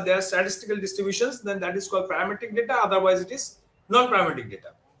distributions are there, statistical distributions, then that is called parametric data. Otherwise, it is non-parametric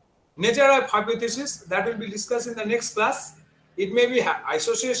data. Nature of hypothesis, that will be discussed in the next class. It may be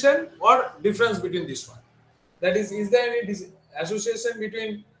association or difference between this one. That is there any association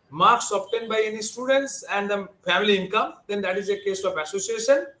between marks obtained by any students and the family income? Then that is a case of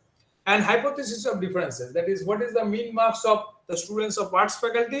association. And hypothesis of differences. That is, what is the mean marks of the students of arts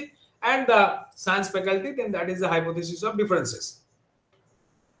faculty and the science faculty? Then that is the hypothesis of differences.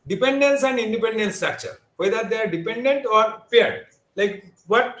 Dependence and independent structure. Whether they are dependent or paired. Like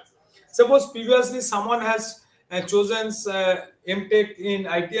what? Suppose previously someone has chosen MTech in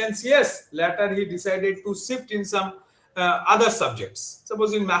IT and CS. Later he decided to shift in some other subjects.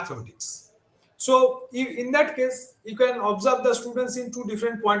 Suppose in mathematics. So in that case, you can observe the students in two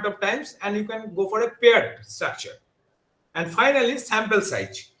different point of times, and you can go for a paired structure. And finally, sample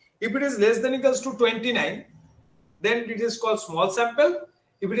size. If it is less than equals to 29, then it is called small sample.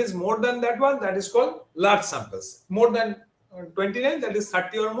 If it is more than that one, that is called large samples. More than 29, that is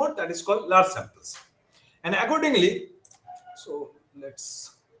 30 or more, that is called large samples. And accordingly, so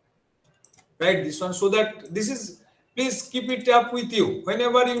let's write this one so that this is, please keep it up with you.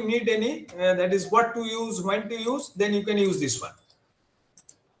 Whenever you need any, that is what to use, when to use, then you can use this one.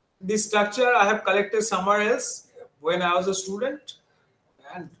 This structure I have collected somewhere else when I was a student,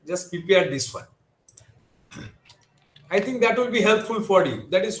 and just prepare this one. I think that will be helpful for you.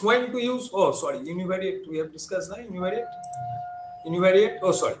 That is when to use, oh sorry, univariate, we have discussed now, univariate,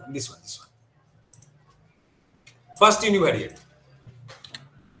 oh sorry, this one. First univariate.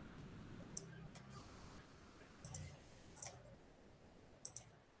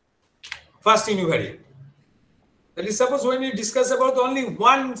 First univariate. That is, suppose when you discuss about only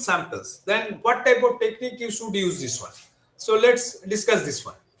one samples, then what type of technique you should use this one. So let's discuss this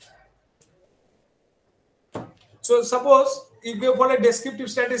one. So suppose if you go for a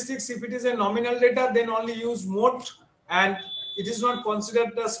descriptive statistics, if it is a nominal data, then only use mode, and it is not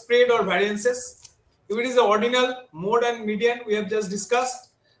considered the spread or variances. If it is a ordinal, mode and median, we have just discussed.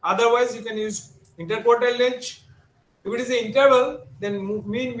 Otherwise, you can use interquartile range. If it is an interval, then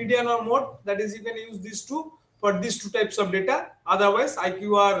mean, median or mode, that is, you can use these two for these two types of data. Otherwise,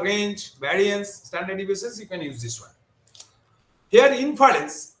 IQR, range, variance, standard deviations, you can use this one. Here,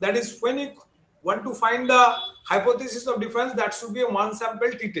 inference, that is when you want to find the hypothesis of difference, that should be a one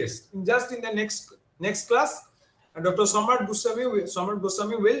sample t-test. Just in the next class, Dr. Samrat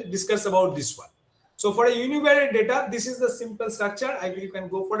Goswami will discuss about this one. So for a univariate data, this is the simple structure. You can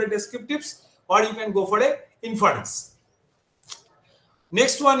go for the descriptives or you can go for a inference.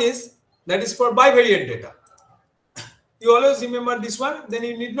 Next one is, that is for bivariate data. You always remember this one, then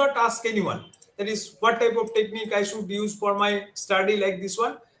you need not ask anyone. That is, what type of technique I should use for my study like this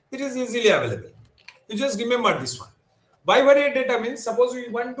one. It is easily available. You just remember this one. Bivariate data means, suppose we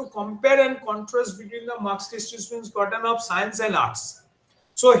want to compare and contrast between the marks distributions pattern of science and arts.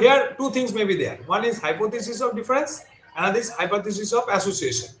 So here two things may be there. One is hypothesis of difference, another is hypothesis of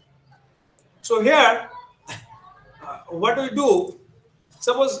association. So here, what we do,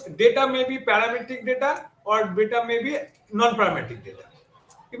 suppose data may be parametric data or data may be non-parametric data.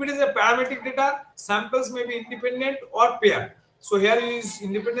 If it is a parametric data, samples may be independent or paired. So here you use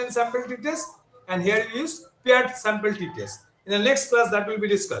independent sample t-test, and here you use paired sample t-test. In the next class, that will be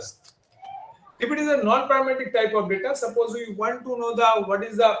discussed. If it is a non-parametric type of data, suppose we want to know what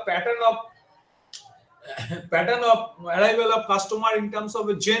is the pattern of arrival of customer in terms of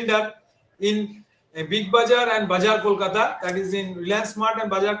a gender in a Big Bazaar and Bazaar Kolkata, that is in Reliance Mart and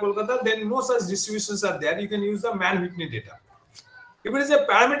Bazaar Kolkata, then no such distributions are there. You can use the Mann-Whitney data. If it is a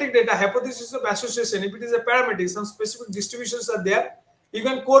parametric data, hypothesis of association, if it is a parametric, some specific distributions are there, you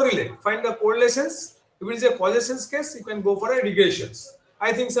can correlate, find the correlations. If it is a causations case, you can go for a regressions.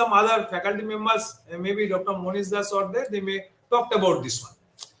 I think some other faculty members, maybe Dr. Monish Das or there, they may talk about this one.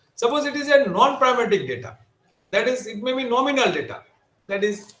 Suppose it is a non-parametric data, that is, it may be nominal data. That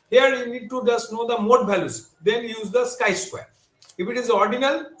is, here you need to just know the mode values, then use the chi-square. If it is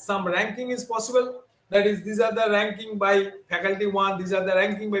ordinal, some ranking is possible. That is, these are the ranking by faculty 1, these are the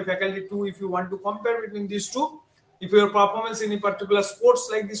ranking by faculty 2. If you want to compare between these two, if your performance in a particular sports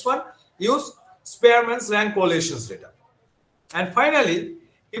like this one, use Spearman's rank correlations data. And finally,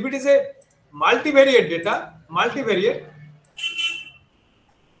 if it is a multivariate data, multivariate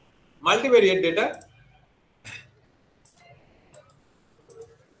data,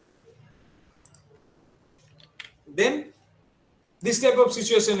 then this type of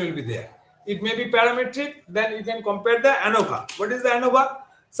situation will be there. It may be parametric, then you can compare the ANOVA. What is the ANOVA?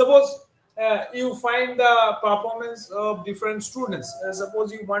 Suppose you find the performance of different students.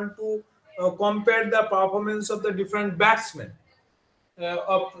 Suppose you want to compare the performance of the different batsmen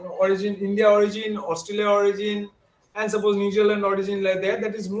of origin, India origin, Australia origin, and suppose New Zealand origin like that.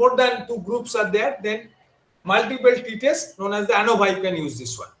 That is, more than two groups are there, then multiple t-test known as the ANOVA, you can use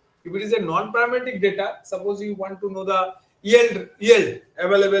this one. If it is a non-parametric data, suppose you want to know the yield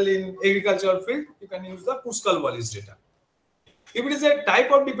available in agricultural field, you can use the Puskal-Wallis data. If it is a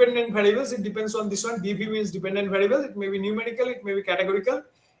type of dependent variables, it depends on this one. DV means dependent variable. It may be numerical, it may be categorical.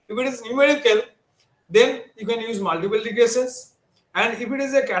 If it is numerical, then you can use multiple regressions. And if it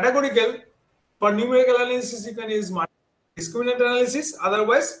is a categorical, for numerical analysis, you can use discriminant analysis.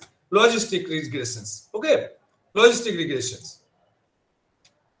 Otherwise, logistic regressions. Okay, logistic regressions.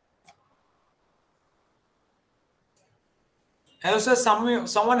 Hello, sir.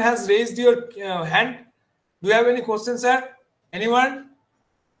 Someone has raised your hand. Do you have any questions, sir? Anyone?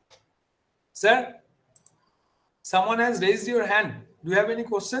 Sir? Someone has raised your hand. Do you have any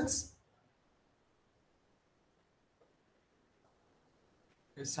questions?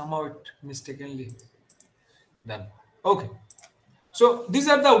 Somehow it mistakenly done. Okay. So these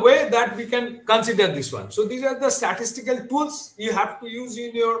are the way that we can consider this one. So these are the statistical tools you have to use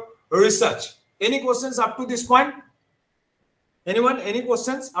in your research. Any questions up to this point? Anyone? Any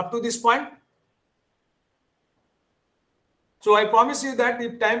questions up to this point? So I promise you that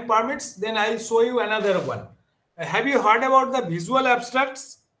if time permits, then I'll show you another one. Have you heard about the visual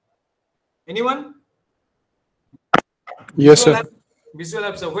abstracts? Anyone? Yes, sir. Visual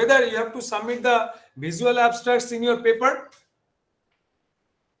abstract. Whether you have to submit the visual abstracts in your paper.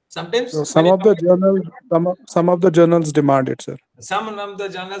 Sometimes So some of the journals demand it, sir. Some of the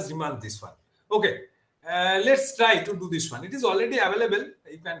journals demand this one. Okay, let's try to do this one. It is already available.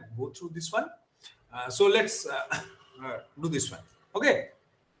 You can go through this one. So let's do this one. Okay.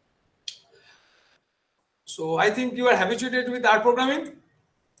 So I think you are habituated with R programming.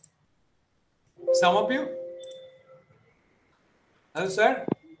 Some of you. Hello, sir.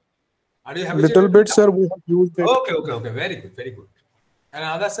 Are you habituated? Little bit, sir. We have used it. Okay. Very good, very good. And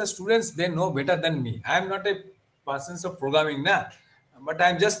others are students, they know better than me. I am not a person of programming now, but I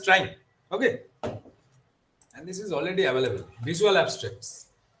am just trying. Okay. And this is already available. Visual abstracts.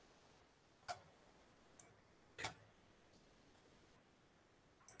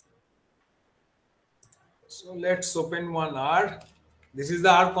 So let's open one R. This is the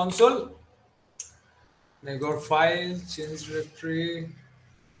R console. Then go file, change directory.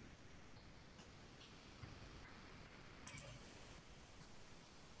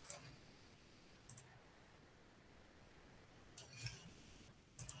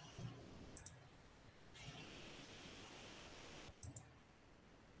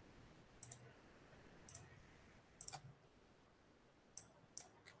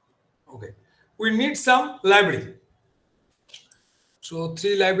 Okay, we need some library. So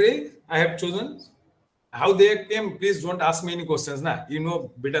 3 library I have chosen. How they came, please don't ask me any questions. Nah, you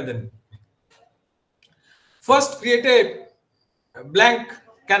know better than me. First, create a blank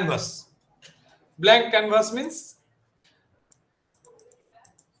canvas. Blank canvas means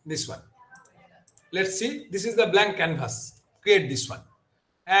this one. Let's see. This is the blank canvas. Create this one.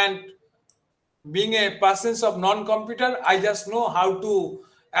 And being a person of non-computer, I just know how to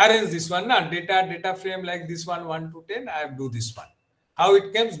arrange this one. Nah? Data frame like this one, 1 to 10. I do this one. How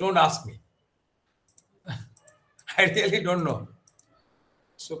it comes, don't ask me. I really don't know.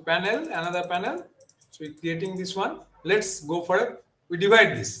 So panel, another panel. So we're creating this one. Let's go for it. We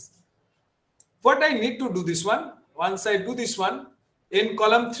divide this. What I need to do this one, once I do this one in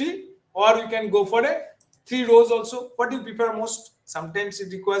column 3, or you can go for a 3 rows also. What do you prefer most? Sometimes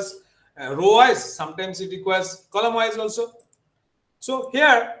it requires row wise, sometimes it requires column wise also. So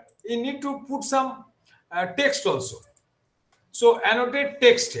here you need to put some text also. So annotate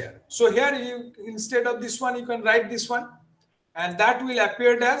text here. So here you, instead of this one, you can write this one, and that will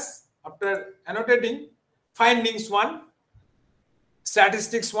appear as, after annotating, findings 1,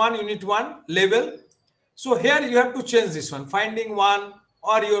 statistics 1, unit 1, label. So here you have to change this one, finding 1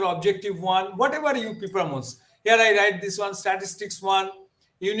 or your objective 1, whatever you prefer most. Here I write this one, statistics 1,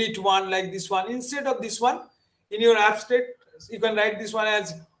 unit 1, like this one. Instead of this one, in your abstract, you can write this one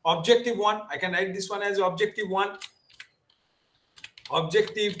as objective 1. I can write this one as objective 1.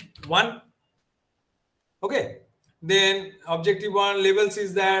 Objective 1. Okay. Then objective 1 labels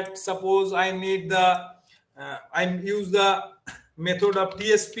is that, suppose I need the, I use the method of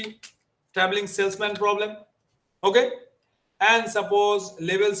TSP, traveling salesman problem. Okay. And suppose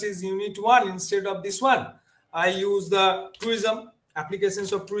labels is unit 1, instead of this one, I use the tourism,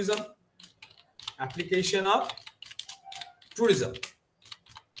 applications of tourism, application of tourism.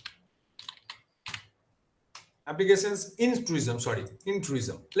 Applications in tourism, sorry, in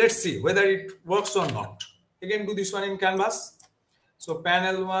tourism. Let's see whether it works or not. Again, do this one in canvas. So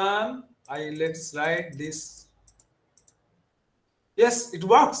panel 1, let's write this. Yes, it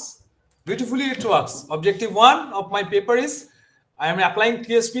works. Beautifully it works. Objective 1 of my paper is, I am applying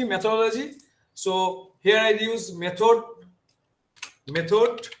TSP methodology. So here I use method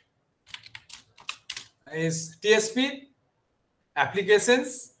is TSP,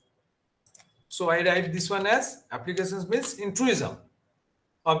 applications. So I write this one as applications means in tourism.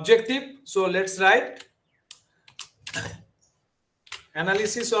 Objective, so let's write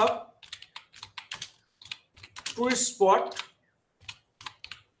analysis of tourist spot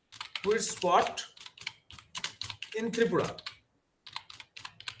in Tripura.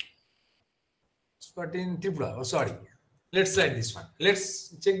 Spot in Tripura, oh sorry. Let's try this one.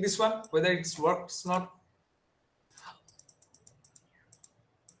 Let's check this one whether it works or not.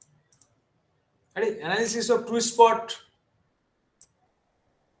 Analysis of true spot,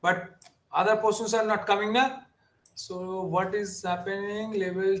 but other portions are not coming now. So what is happening?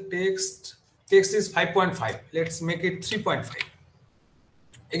 Level text is 5.5. Let's make it 3.5.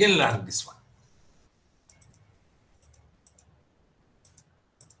 Again, learn this one.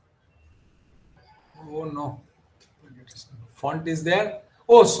 Oh no, font is there.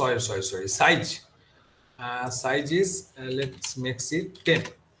 Oh, sorry. Size. Size is let's make it 10.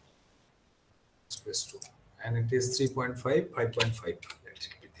 Space 2, and it is 3.5, 5.5. Let's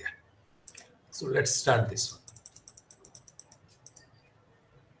be there. So let's start this one.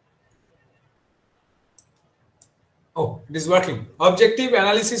 Oh, it is working. Objective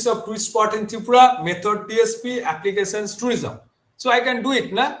analysis of true spot in Tripura, method TSP, applications tourism. So I can do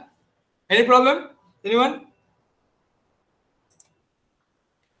it, na? Any problem? Anyone?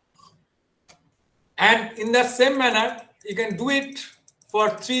 And in the same manner, you can do it for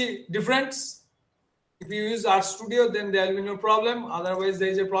 3 differents. If you use R Studio, then there will be no problem. Otherwise, there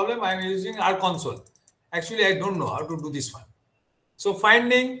is a problem. I am using R Console. Actually, I don't know how to do this one. So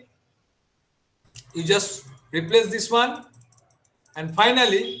finding, you just replace this one. And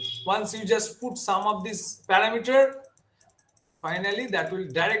finally, once you just put some of this parameter, finally, that will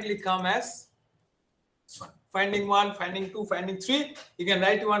directly come as this one. Finding 1, finding 2, finding 3. You can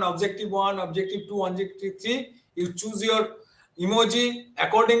write one objective 1, objective 2, objective 3. You choose your emoji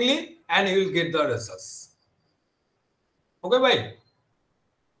accordingly and you will get the results. Okay, bhai?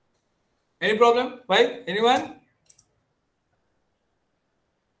 Any problem? Bhai? Anyone?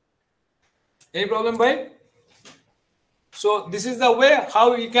 Any problem, bhai? So this is the way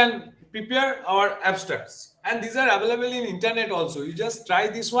how we can prepare our abstracts. And these are available in internet also. You just try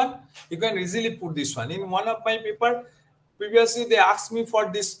this one. You can easily put this one. In one of my paper, previously they asked me for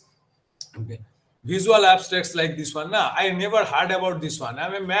this visual abstracts like this one. Nah, I never heard about this one.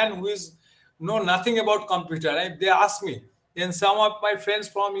 I'm a man who is know nothing about computer. They ask me. Then some of my friends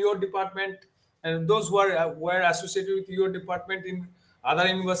from your department and those who were associated with your department in other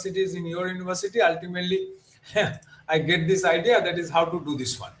universities, in your university, ultimately I get this idea that is how to do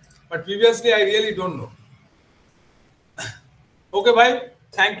this one. But previously I really don't know. Okay, bhai.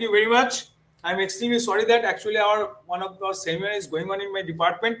 Thank you very much. I'm extremely sorry that actually one of our seminar is going on in my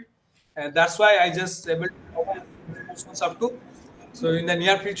department. And that's why I just able to cover questions up to. So in the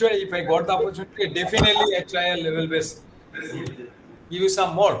near future, if I got the opportunity, definitely I try a level base. Give you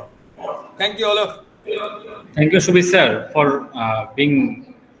some more. Thank you, all of. Thank you, Subir sir, for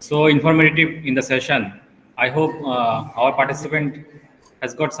being so informative in the session. I hope our participant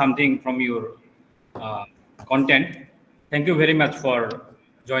has got something from your content. Thank you very much for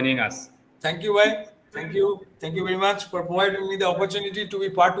joining us. Thank you, bhai. Thank you. Thank you very much for providing me the opportunity to be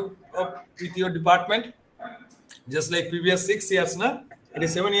part of with your department. Just like previous 6 years, na? It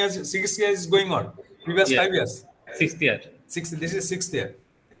is 7 years, 6 years is going on. Previous 5 years. 6th year. This is 6th year.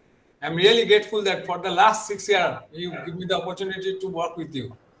 I'm really grateful that for the last 6 years, you give me the opportunity to work with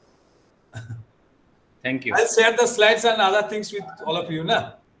you. Thank you. I'll share the slides and other things with all of you,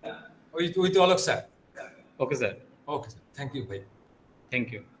 na? With all of sir. Okay, sir. Okay, sir. Thank you, bhai.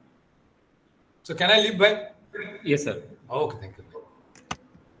 Thank you. So can I leave, bhai? Yes, sir. Okay, thank you.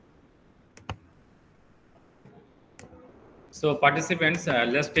 So participants,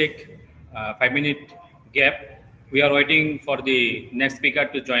 let's take a 5-minute gap. We are waiting for the next speaker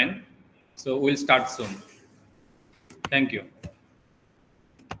to join. So we'll start soon. Thank you.